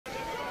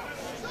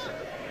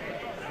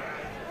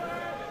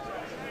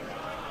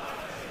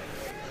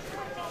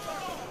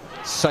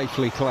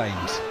Safely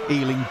claimed.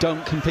 Ealing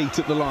don't compete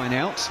at the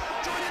line-out,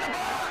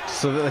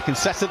 so that they can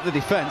set up the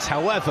defence.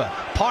 However,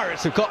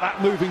 Pirates have got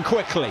that moving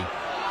quickly.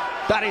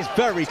 That is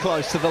very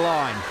close to the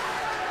line.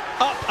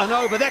 Up and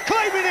over, they're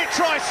claiming it,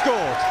 try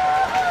scored!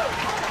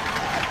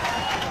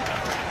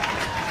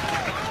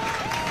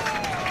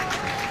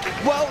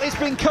 Well, it's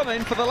been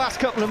coming for the last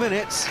couple of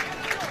minutes.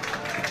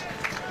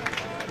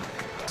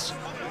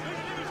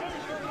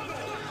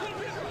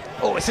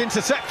 Oh, it's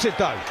intercepted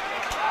though.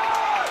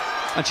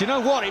 And you know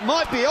what? It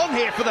might be on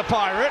here for the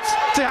Pirates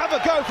to have a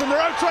go from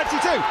their own 22.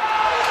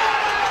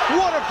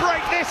 What a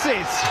break this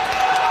is!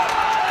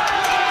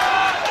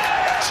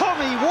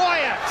 Tommy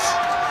Wyatt!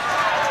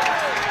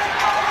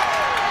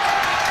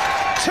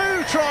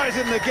 2 tries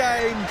in the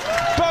game,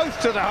 both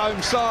to the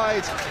home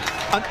side,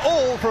 and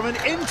all from an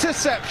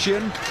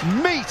interception,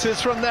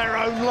 metres from their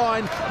own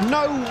line.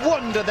 No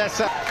wonder they're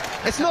set.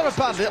 It's not a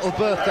bad little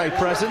birthday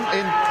present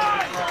in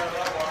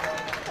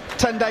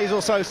 10 days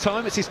or so's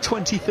time. It's his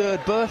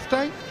 23rd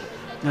birthday,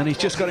 and he's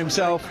just got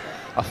himself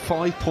a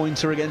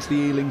 5-pointer against the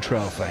Ealing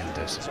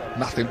Trailfinders.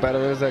 Nothing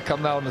better, is it?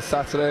 Come down on a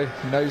Saturday,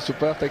 you know it's your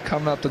birthday,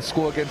 come out and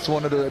score against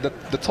one of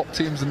the top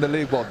teams in the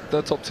league. Well,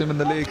 the top team in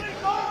the league.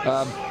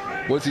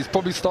 He's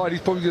probably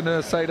going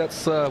to say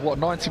that's what,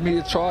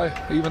 90-metre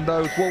try, even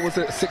though, what was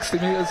it, 60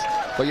 metres?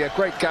 But yeah,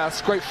 great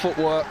gas, great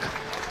footwork.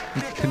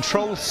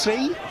 Control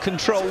C,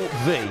 Control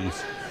V.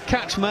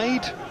 Catch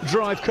made,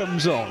 drive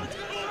comes on.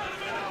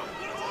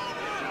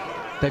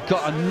 They've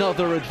got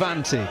another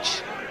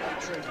advantage.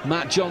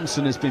 Matt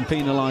Johnson has been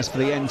penalised for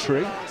the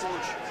entry,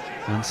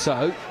 and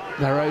so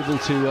they're able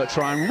to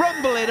try and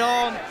rumble it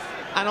on,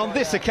 and on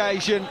this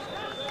occasion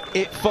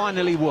it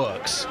finally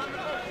works.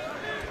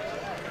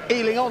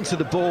 Ealing onto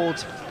the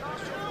board.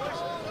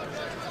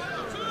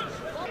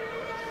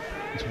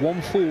 It's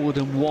 1 forward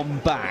and 1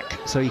 back,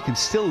 so you can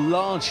still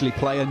largely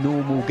play a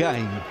normal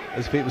game.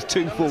 As if it was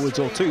 2 forwards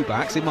or 2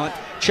 backs, it might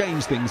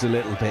change things a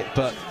little bit,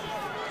 but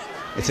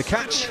it's a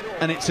catch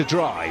and it's a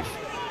drive.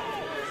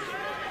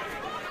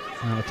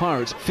 Now the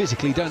Pirates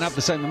physically don't have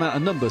the same amount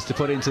of numbers to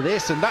put into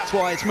this, and that's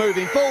why it's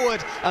moving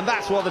forward, and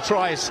that's why the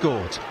try is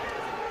scored.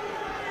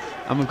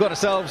 And we've got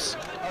ourselves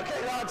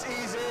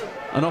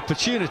an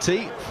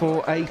opportunity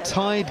for a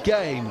tied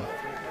game,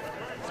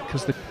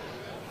 because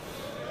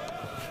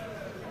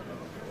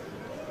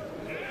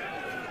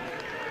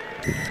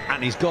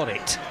and he's got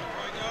it.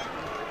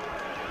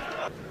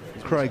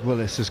 Craig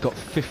Willis has got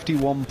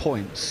 51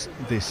 points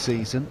this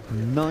season,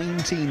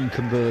 19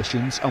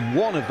 conversions, and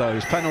 1 of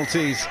those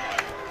penalties.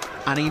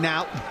 And he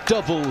now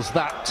doubles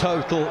that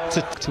total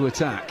to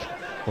attack.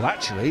 Well,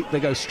 actually, they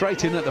go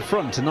straight in at the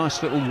front. A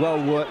nice little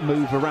well-worked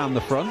move around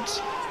the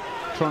front,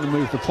 trying to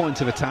move the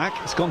point of attack.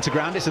 It's gone to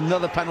ground. It's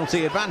another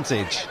penalty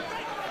advantage.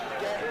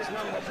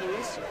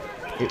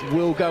 It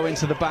will go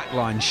into the back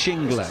line.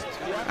 Shingler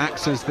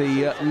acts as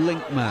the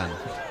link man.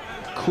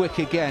 Quick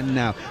again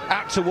now.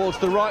 Out towards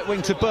the right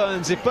wing to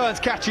Burns. If Burns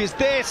catches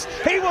this,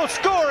 he will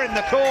score in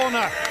the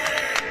corner.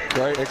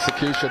 Great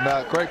execution,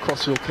 that. Great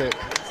crossfield kick.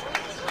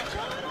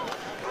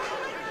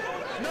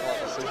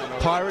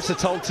 Pirates are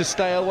told to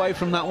stay away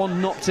from that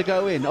one, not to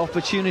go in.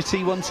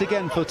 Opportunity once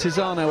again for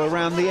Tizzano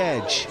around the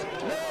edge.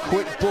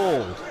 Quick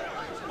ball.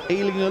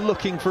 Ealing are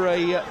looking for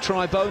a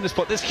try bonus,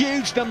 but there's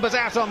huge numbers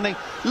out on the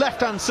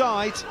left-hand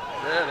side.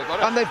 Yeah, they got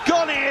it. And they've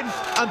gone in,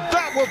 and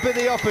that will be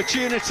the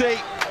opportunity.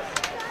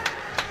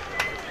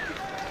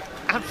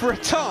 And for a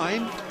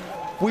time,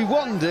 we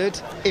wondered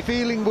if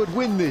Ealing would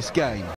win this game.